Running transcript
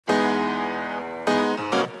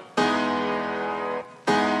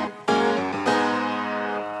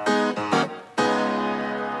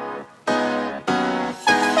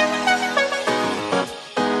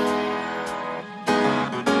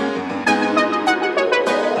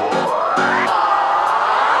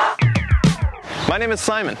name is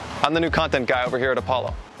Simon. I'm the new content guy over here at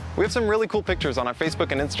Apollo. We have some really cool pictures on our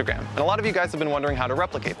Facebook and Instagram, and a lot of you guys have been wondering how to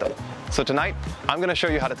replicate them. So tonight, I'm going to show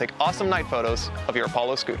you how to take awesome night photos of your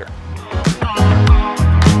Apollo scooter.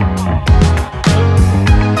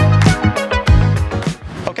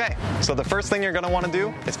 Okay, so the first thing you're going to want to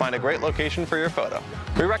do is find a great location for your photo.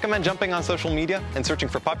 We recommend jumping on social media and searching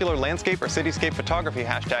for popular landscape or cityscape photography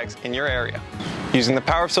hashtags in your area. Using the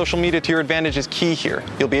power of social media to your advantage is key here.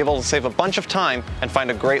 You'll be able to save a bunch of time and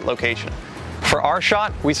find a great location. For our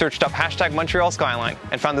shot, we searched up hashtag Montreal Skyline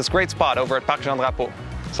and found this great spot over at Parc Jean Drapeau.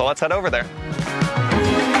 So let's head over there.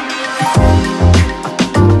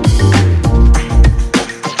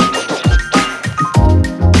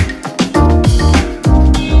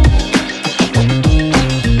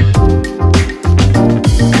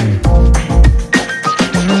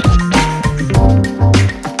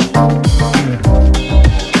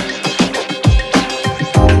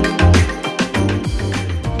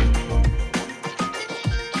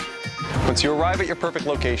 Once you arrive at your perfect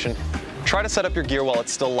location, try to set up your gear while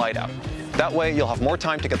it's still light out. That way you'll have more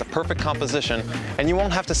time to get the perfect composition and you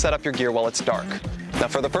won't have to set up your gear while it's dark. Now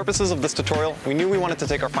for the purposes of this tutorial, we knew we wanted to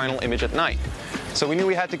take our final image at night. So we knew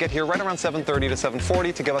we had to get here right around 7:30 to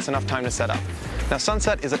 7:40 to give us enough time to set up. Now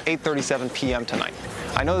sunset is at 8:37 p.m. tonight.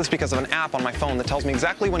 I know this because of an app on my phone that tells me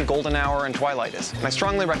exactly when golden hour and twilight is. And I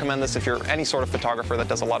strongly recommend this if you're any sort of photographer that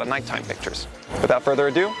does a lot of nighttime pictures. Without further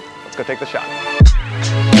ado, let's go take the shot.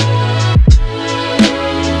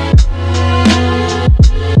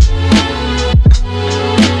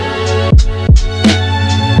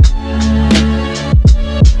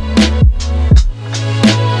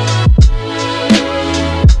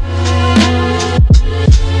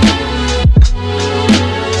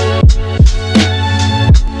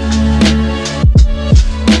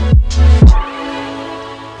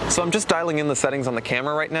 So I'm just dialing in the settings on the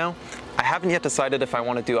camera right now. I haven't yet decided if I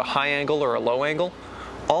want to do a high angle or a low angle.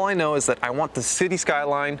 All I know is that I want the city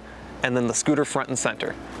skyline and then the scooter front and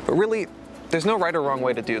center. But really, there's no right or wrong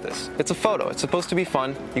way to do this. It's a photo. It's supposed to be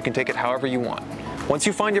fun. You can take it however you want. Once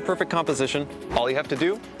you find your perfect composition, all you have to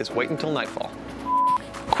do is wait until nightfall.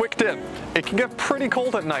 Quick tip, it can get pretty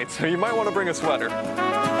cold at night, so you might want to bring a sweater.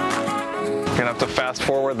 You're gonna have to fast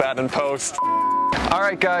forward that in post. All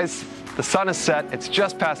right, guys. The sun is set, it's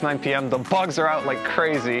just past 9 p.m., the bugs are out like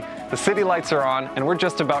crazy, the city lights are on, and we're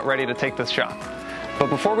just about ready to take this shot. But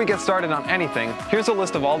before we get started on anything, here's a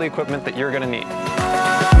list of all the equipment that you're gonna need.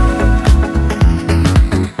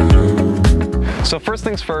 So first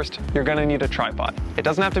things first, you're gonna need a tripod. It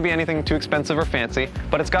doesn't have to be anything too expensive or fancy,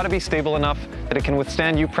 but it's gotta be stable enough that it can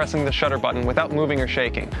withstand you pressing the shutter button without moving or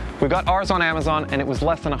shaking. We got ours on Amazon and it was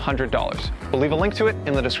less than $100. We'll leave a link to it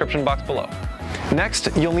in the description box below. Next,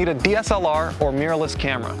 you'll need a DSLR or mirrorless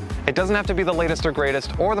camera. It doesn't have to be the latest or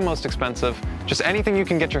greatest or the most expensive, just anything you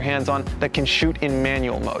can get your hands on that can shoot in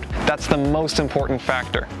manual mode. That's the most important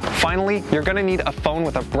factor. Finally, you're gonna need a phone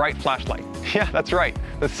with a bright flashlight. Yeah, that's right.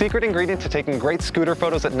 The secret ingredient to taking great scooter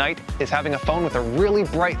photos at night is having a phone with a really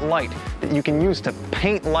bright light that you can use to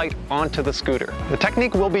paint light onto the scooter. The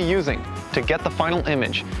technique we'll be using to get the final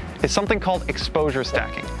image is something called exposure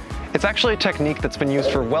stacking. It's actually a technique that's been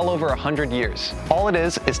used for well over 100 years. All it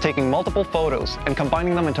is taking multiple photos and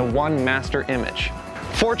combining them into one master image.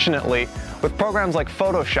 Fortunately, with programs like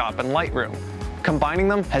Photoshop and Lightroom, combining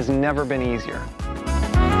them has never been easier.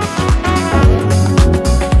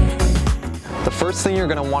 The first thing you're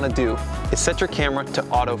going to want to do is set your camera to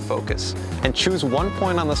autofocus and choose one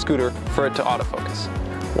point on the scooter for it to autofocus.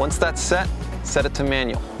 Once that's set it to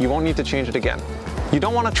manual. You won't need to change it again. You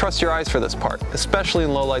don't want to trust your eyes for this part, especially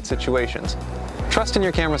in low light situations. Trust in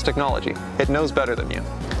your camera's technology. It knows better than you.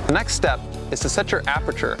 The next step is to set your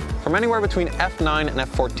aperture from anywhere between f9 and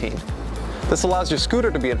f14. This allows your scooter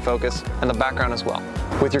to be in focus and the background as well.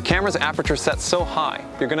 With your camera's aperture set so high,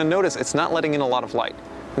 you're going to notice it's not letting in a lot of light.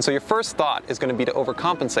 And so your first thought is going to be to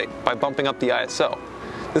overcompensate by bumping up the ISO.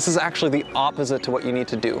 This is actually the opposite to what you need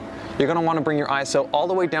to do. You're going to want to bring your ISO all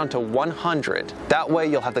the way down to 100. That way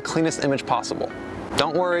you'll have the cleanest image possible.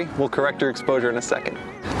 Don't worry, we'll correct your exposure in a second.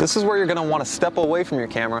 This is where you're going to want to step away from your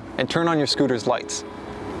camera and turn on your scooter's lights.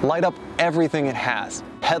 Light up everything it has.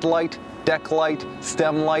 Headlight, deck light,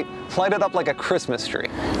 stem light, light it up like a Christmas tree.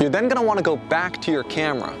 You're then going to want to go back to your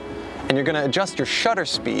camera and you're going to adjust your shutter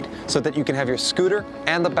speed so that you can have your scooter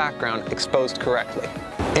and the background exposed correctly.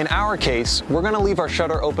 In our case, we're going to leave our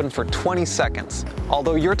shutter open for 20 seconds,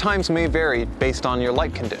 although your times may vary based on your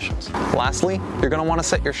light conditions. Lastly, you're going to want to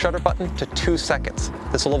set your shutter button to 2 seconds.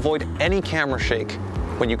 This will avoid any camera shake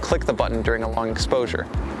when you click the button during a long exposure.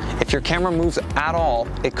 If your camera moves at all,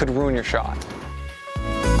 it could ruin your shot.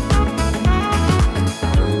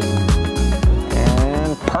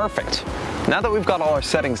 Perfect. Now that we've got all our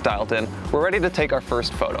settings dialed in, we're ready to take our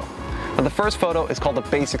first photo. Now the first photo is called a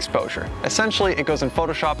base exposure. Essentially, it goes in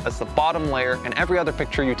Photoshop as the bottom layer, and every other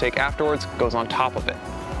picture you take afterwards goes on top of it.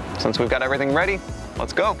 Since we've got everything ready,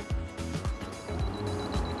 let's go.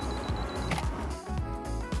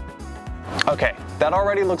 Okay, that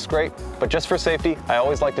already looks great, but just for safety, I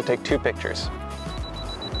always like to take 2 pictures.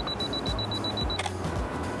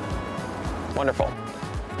 Wonderful.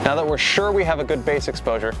 Now that we're sure we have a good base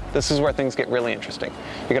exposure, this is where things get really interesting.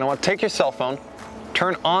 You're gonna want to take your cell phone,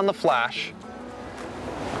 turn on the flash,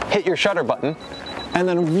 hit your shutter button, and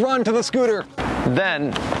then run to the scooter.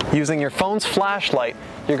 Then, using your phone's flashlight,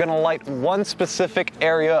 you're gonna light one specific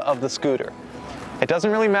area of the scooter. It doesn't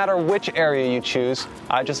really matter which area you choose,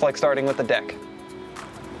 I just like starting with the deck.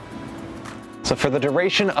 So for the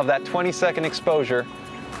duration of that 20-second exposure,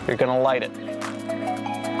 you're gonna light it.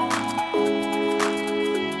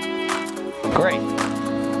 Great.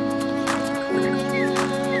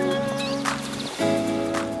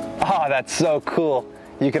 Oh, that's so cool.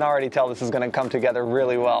 You can already tell this is gonna come together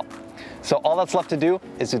really well. So all that's left to do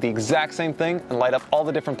is do the exact same thing and light up all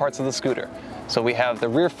the different parts of the scooter. So we have the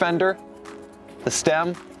rear fender, the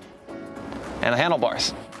stem, and the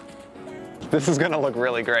handlebars. This is gonna look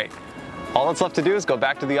really great. All that's left to do is go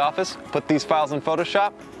back to the office, put these files in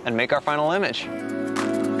Photoshop, and make our final image.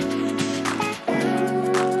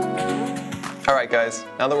 All right guys,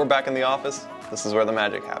 now that we're back in the office, this is where the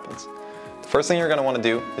magic happens. The first thing you're gonna wanna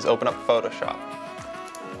do is open up Photoshop.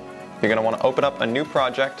 You're gonna wanna open up a new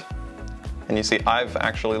project, and you see I've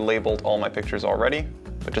actually labeled all my pictures already,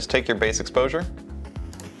 but just take your base exposure,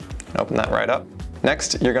 and open that right up.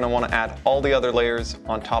 Next, you're gonna wanna add all the other layers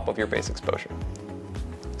on top of your base exposure.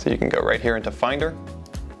 So you can go right here into Finder,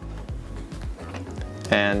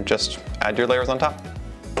 and just add your layers on top.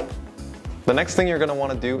 The next thing you're gonna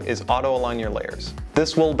wanna do is auto-align your layers.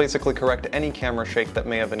 This will basically correct any camera shake that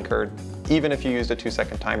may have occurred. Even if you used a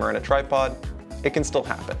 2-second timer in a tripod, it can still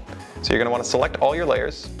happen. So you're gonna wanna select all your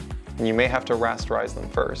layers, and you may have to rasterize them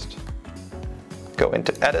first. Go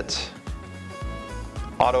into Edit,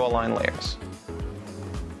 Auto Align Layers.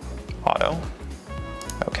 Auto,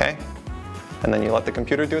 okay. And then you let the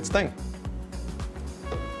computer do its thing.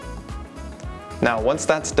 Now once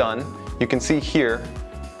that's done, you can see here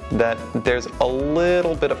that there's a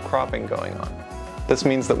little bit of cropping going on. This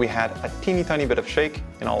means that we had a teeny tiny bit of shake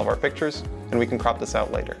in all of our pictures, and we can crop this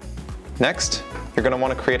out later. Next, you're gonna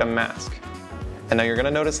wanna create a mask. And now you're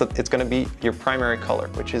gonna notice that it's gonna be your primary color,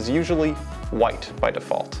 which is usually white by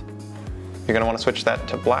default. You're gonna wanna switch that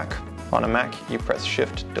to black. On a Mac, you press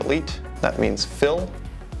Shift-Delete. That means fill,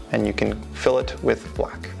 and you can fill it with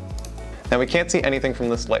black. Now we can't see anything from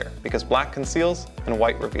this layer because black conceals and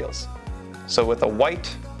white reveals. So with a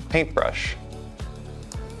white paintbrush,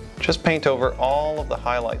 just paint over all of the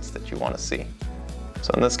highlights that you wanna see.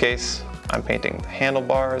 So in this case, I'm painting the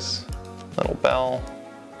handlebars, little bell,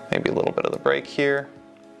 maybe a little bit of the brake here.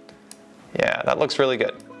 Yeah, that looks really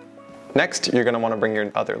good. Next, you're gonna wanna bring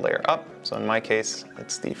your other layer up. So in my case,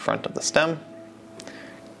 it's the front of the stem.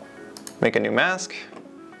 Make a new mask,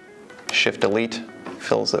 Shift-Delete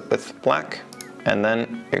fills it with black, and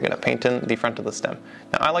then you're gonna paint in the front of the stem.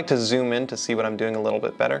 Now I like to zoom in to see what I'm doing a little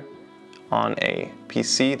bit better. On a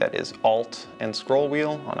PC, that is Alt and scroll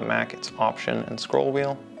wheel. On a Mac, it's Option and scroll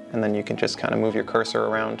wheel. And then you can just kind of move your cursor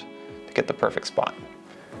around to get the perfect spot.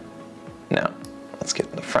 Now, let's get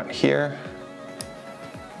in the front here.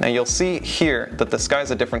 Now you'll see here that the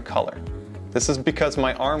sky's a different color. This is because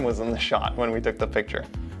my arm was in the shot when we took the picture.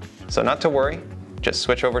 So not to worry, just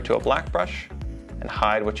switch over to a black brush and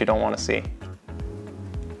hide what you don't want to see.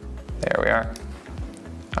 There we are.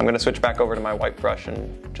 I'm going to switch back over to my white brush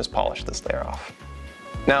and just polish this layer off.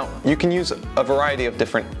 Now, you can use a variety of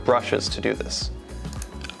different brushes to do this.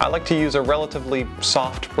 I like to use a relatively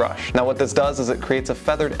soft brush. Now what this does is it creates a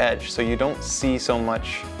feathered edge so you don't see so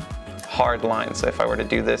much hard lines. So if I were to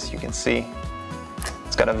do this, you can see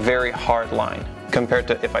it's got a very hard line compared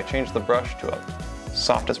to if I change the brush to a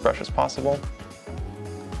softest brush as possible.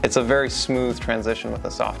 It's a very smooth transition with a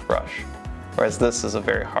soft brush, whereas this is a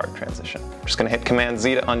very hard transition. I'm just gonna hit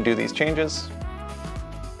Command-Z to undo these changes.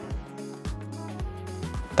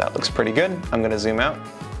 That looks pretty good. I'm gonna zoom out.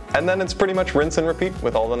 And then it's pretty much rinse and repeat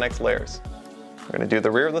with all the next layers. We're gonna do the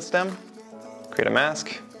rear of the stem, create a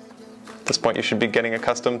mask. At this point you should be getting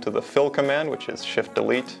accustomed to the fill command, which is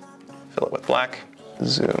Shift-Delete, fill it with black.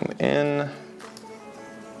 Zoom in.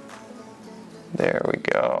 There we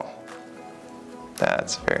go.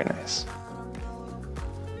 That's very nice.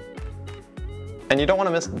 And you don't want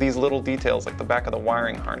to miss these little details like the back of the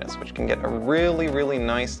wiring harness, which can get a really, really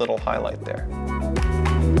nice little highlight there.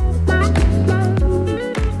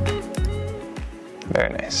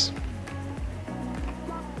 Very nice.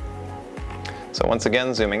 So once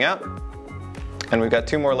again, zooming out, and we've got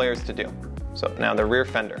 2 more layers to do. So now the rear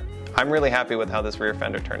fender. I'm really happy with how this rear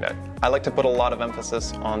fender turned out. I like to put a lot of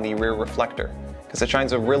emphasis on the rear reflector because it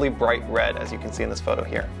shines a really bright red, as you can see in this photo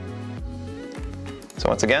here. So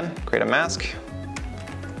once again, create a mask,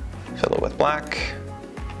 fill it with black,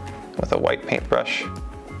 with a white paintbrush,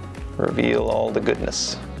 reveal all the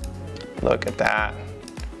goodness. Look at that.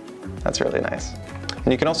 That's really nice.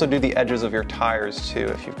 And you can also do the edges of your tires too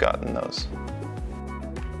if you've gotten those.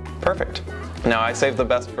 Perfect. Now I saved the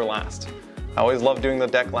best for last. I always love doing the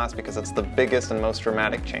deck last because it's the biggest and most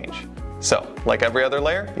dramatic change. So, like every other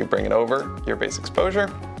layer, you bring it over your base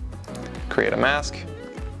exposure, create a mask,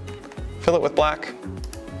 fill it with black,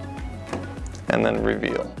 and then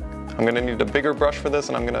reveal. I'm going to need a bigger brush for this,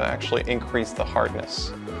 and I'm going to actually increase the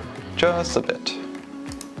hardness just a bit.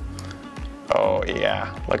 Oh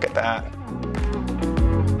yeah, look at that.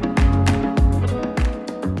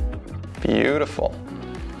 Beautiful.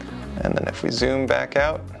 And then if we zoom back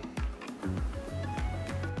out,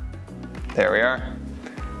 there we are.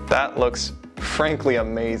 That looks frankly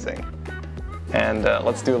amazing. And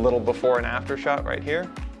let's do a little before and after shot right here.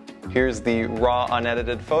 Here's the raw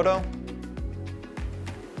unedited photo.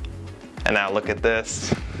 And now look at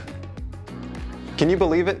this. Can you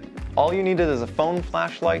believe it? All you needed is a phone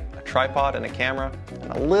flashlight, a tripod, and a camera,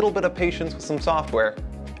 and a little bit of patience with some software,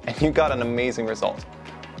 and you got an amazing result.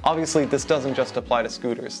 Obviously, this doesn't just apply to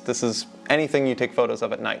scooters. This is anything you take photos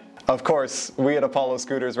of at night. Of course, we at Apollo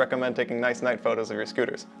Scooters recommend taking nice night photos of your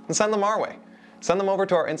scooters, and send them our way. Send them over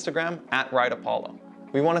to our Instagram, @RideApollo.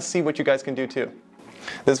 We want to see what you guys can do too.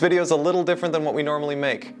 This video is a little different than what we normally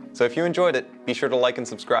make, so if you enjoyed it, be sure to like and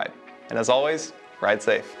subscribe. And as always, ride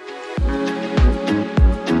safe.